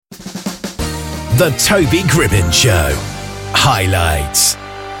The Toby Gribbin Show. Highlights.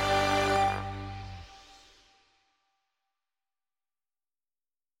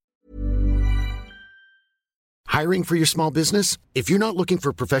 Hiring for your small business? If you're not looking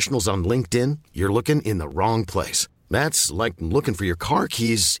for professionals on LinkedIn, you're looking in the wrong place. That's like looking for your car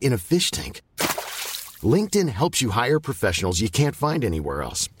keys in a fish tank. LinkedIn helps you hire professionals you can't find anywhere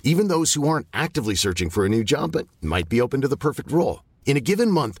else, even those who aren't actively searching for a new job but might be open to the perfect role. In a given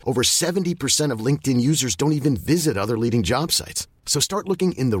month, over 70% of LinkedIn users don't even visit other leading job sites. So start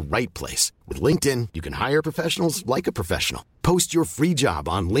looking in the right place. With LinkedIn, you can hire professionals like a professional. Post your free job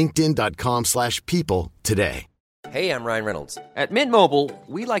on linkedin.com/people today. Hey, I'm Ryan Reynolds. At Mint Mobile,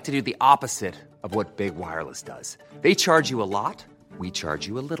 we like to do the opposite of what Big Wireless does. They charge you a lot, we charge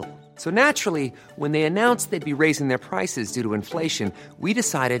you a little. So naturally, when they announced they'd be raising their prices due to inflation, we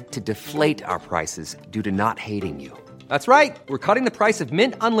decided to deflate our prices due to not hating you. That's right. We're cutting the price of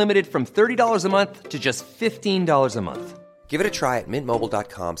Mint Unlimited from $30 a month to just $15 a month. Give it a try at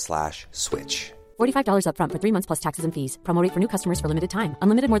mintmobile.com/switch. $45 up front for 3 months plus taxes and fees. Promo rate for new customers for limited time.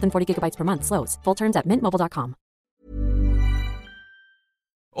 Unlimited more than 40 gigabytes per month. Slows full terms at mintmobile.com.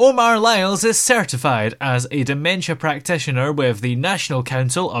 Omar Lyles is certified as a dementia practitioner with the National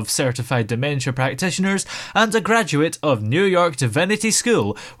Council of Certified Dementia Practitioners and a graduate of New York Divinity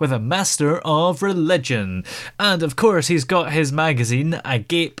School with a Master of Religion. And of course, he's got his magazine,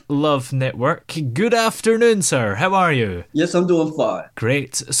 Agape Love Network. Good afternoon, sir. How are you? Yes, I'm doing fine.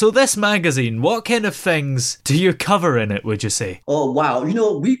 Great. So this magazine, what kind of things do you cover in it, would you say? Oh, wow.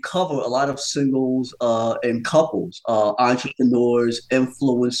 We cover a lot of singles and couples, entrepreneurs,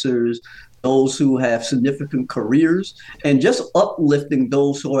 influencers, those who have significant careers, and just uplifting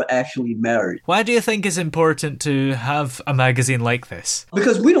those who are actually married. Why do you think it's important to have a magazine like this?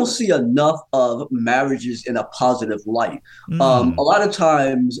 Because we don't see enough of marriages in a positive light. A lot of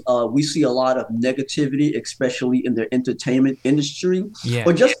times we see a lot of negativity, especially in the entertainment industry,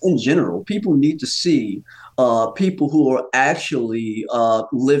 or just in general. People need to see people who are actually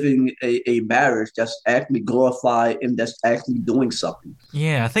living a marriage that's actually glorified and that's actually doing something.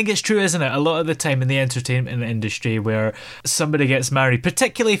 Yeah, I think it's true, isn't it? A lot of the time in the entertainment industry where somebody gets married,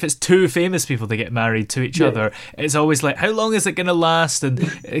 particularly if it's two famous people that get married to each other, it's always like, how long is it going to last? And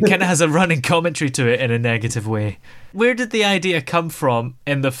it kind of has a running commentary to it in a negative way. Where did the idea come from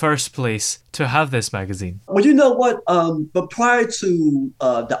in the first place to have this magazine? Well, you know what? But prior to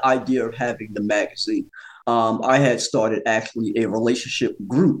the idea of having the magazine, I had started actually a relationship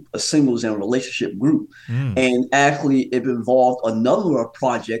group, a singles and relationship group. And actually it involved a number of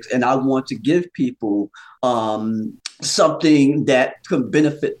projects, and I want to give people something that could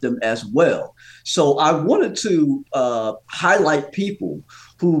benefit them as well. So I wanted to highlight people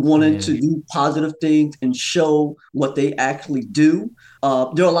who wanted to do positive things and show what they actually do.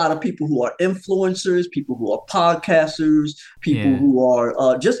 There are a lot of people who are influencers, people who are podcasters, people who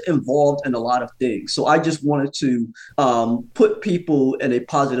are just involved in a lot of things. So I just wanted to put people in a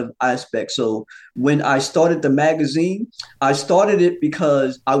positive aspect. So when I started the magazine, I started it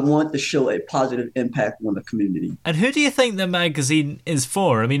because I want to show a positive impact on the community. And who do you think the magazine is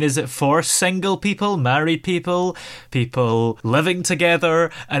for? I mean, is it for single people, married people, people living together,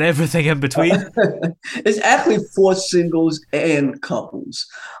 and everything in between? It's actually for singles and couples.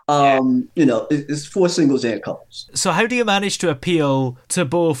 It's for singles and couples. So how do you manage to appeal to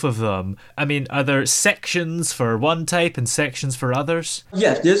both of them? I mean, are there sections for one type and sections for others?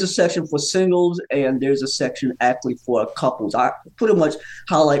 Yes, there's a section for singles and there's a section actually for couples. I pretty much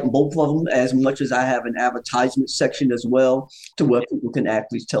highlight both of them, as much as I have an advertisement section as well, to where people can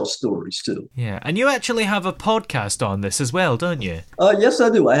actually tell stories too. Yeah, and you actually have a podcast on this as well, don't you? Yes, I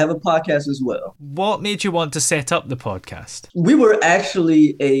do. I have a podcast as well. What made you want to set up the podcast? We were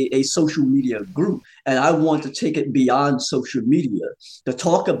actually a social media group, and I want to take it beyond social media to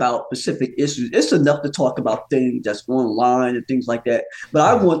talk about specific issues. It's enough to talk about things that's online and things like that, but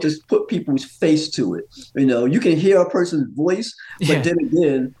I want to put people's face to it. You can hear a person's voice, but then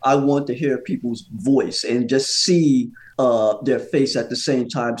again, I want to hear people's voice and just see their face at the same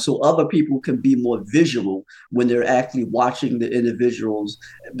time, so other people can be more visual when they're actually watching the individuals,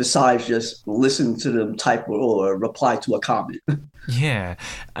 besides just listening to them type or reply to a comment. Yeah.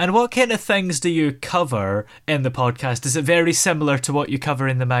 And what kind of things do you cover in the podcast? Is it very similar to what you cover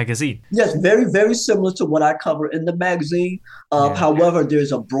in the magazine? Yes, very, very similar to what I cover in the magazine. However,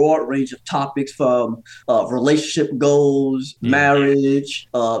 there's a broad range of topics from relationship goals, marriage,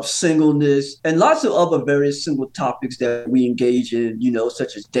 singleness, and lots of other various single topics that we engage in,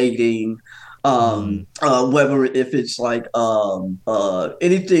 such as dating, Whether if it's like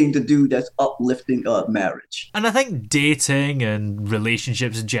anything to do that's uplifting marriage. And I think dating and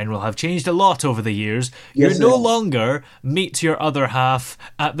relationships in general have changed a lot over the years. Yes, You no longer meet your other half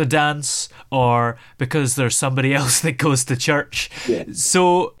at the dance or because there's somebody else that goes to church. Yeah.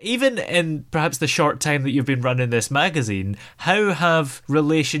 So even in perhaps the short time that you've been running this magazine, how have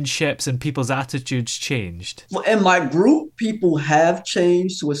relationships and people's attitudes changed? Well, in my group, people have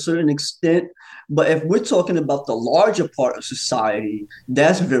changed to a certain extent. But if we're talking about the larger part of society,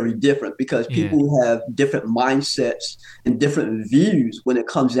 that's very different because people have different mindsets and different views when it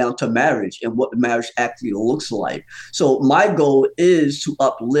comes down to marriage and what marriage actually looks like. So my goal is to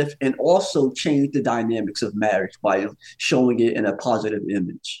uplift and also change the dynamics of marriage by showing it in a positive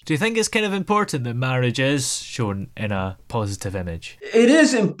image. Do you think it's kind of important that marriage is shown in a positive image? It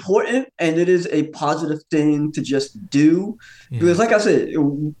is important and it is a positive thing to just do. Because like I said,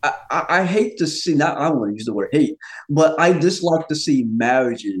 I hate to see, not I don't want to use the word hate, but I dislike to see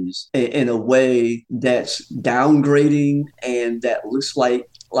marriages in a way that's downgrading and that looks like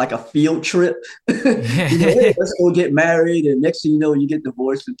a field trip. Hey, let's go get married, and next thing you know, you get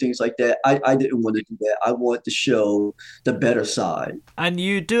divorced and things like that. I didn't want to do that. I want to show the better side. And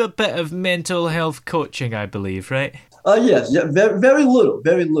you do a bit of mental health coaching, I believe, right? Yes, very, very little.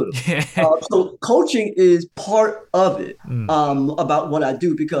 So coaching is part of it about what I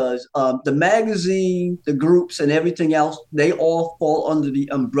do because the magazine, the groups, and everything else, they all fall under the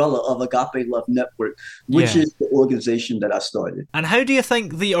umbrella of Agape Love Network, which is the organization that I started. And how do you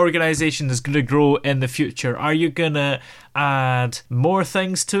think the organization is going to grow in the future? Are you going to add more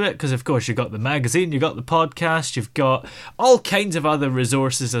things to it? Because, of course, you've got the magazine, you've got the podcast, you've got all kinds of other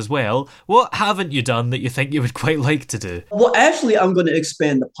resources as well. What haven't you done that you think you would quite like to do? Well, actually, I'm going to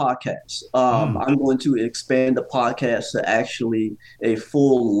expand the podcast. I'm going to expand the podcast to actually a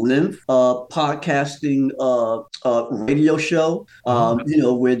full-length podcasting radio show,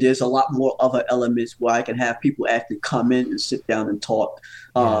 where there's a lot more other elements where I can have people actually come in and sit down and talk.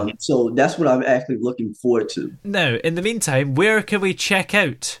 So that's what I'm actually looking forward to. Now, in the meantime, where can we check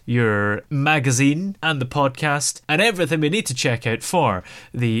out your magazine and the podcast and everything we need to check out for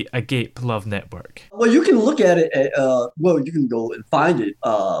the Agape Love Network? Well, you can look at it at, you can go and find it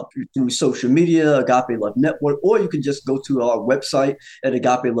through social media, Agape Love Network, or you can just go to our website at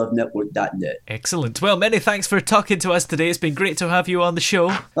agapelovenetwork.net. Excellent. Well, many thanks for talking to us today. It's been great to have you on the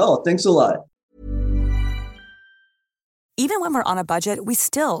show. Oh, thanks a lot. Even when we're on a budget, we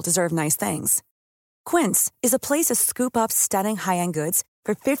still deserve nice things. Quince is a place to scoop up stunning high-end goods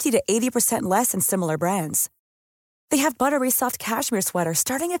for 50 to 80% less than similar brands. They have buttery soft cashmere sweaters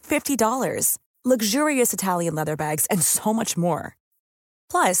starting at $50, luxurious Italian leather bags, and so much more.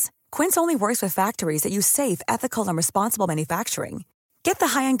 Plus, Quince only works with factories that use safe, ethical, and responsible manufacturing. Get the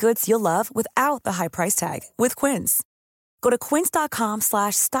high-end goods you'll love without the high price tag with Quince. Go to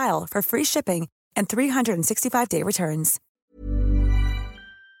quince.com/style for free shipping and 365-day returns.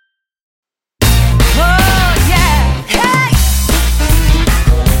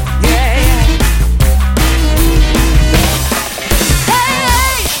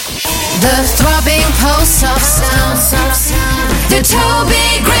 The throbbing pulse of sound. The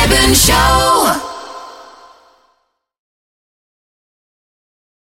Toby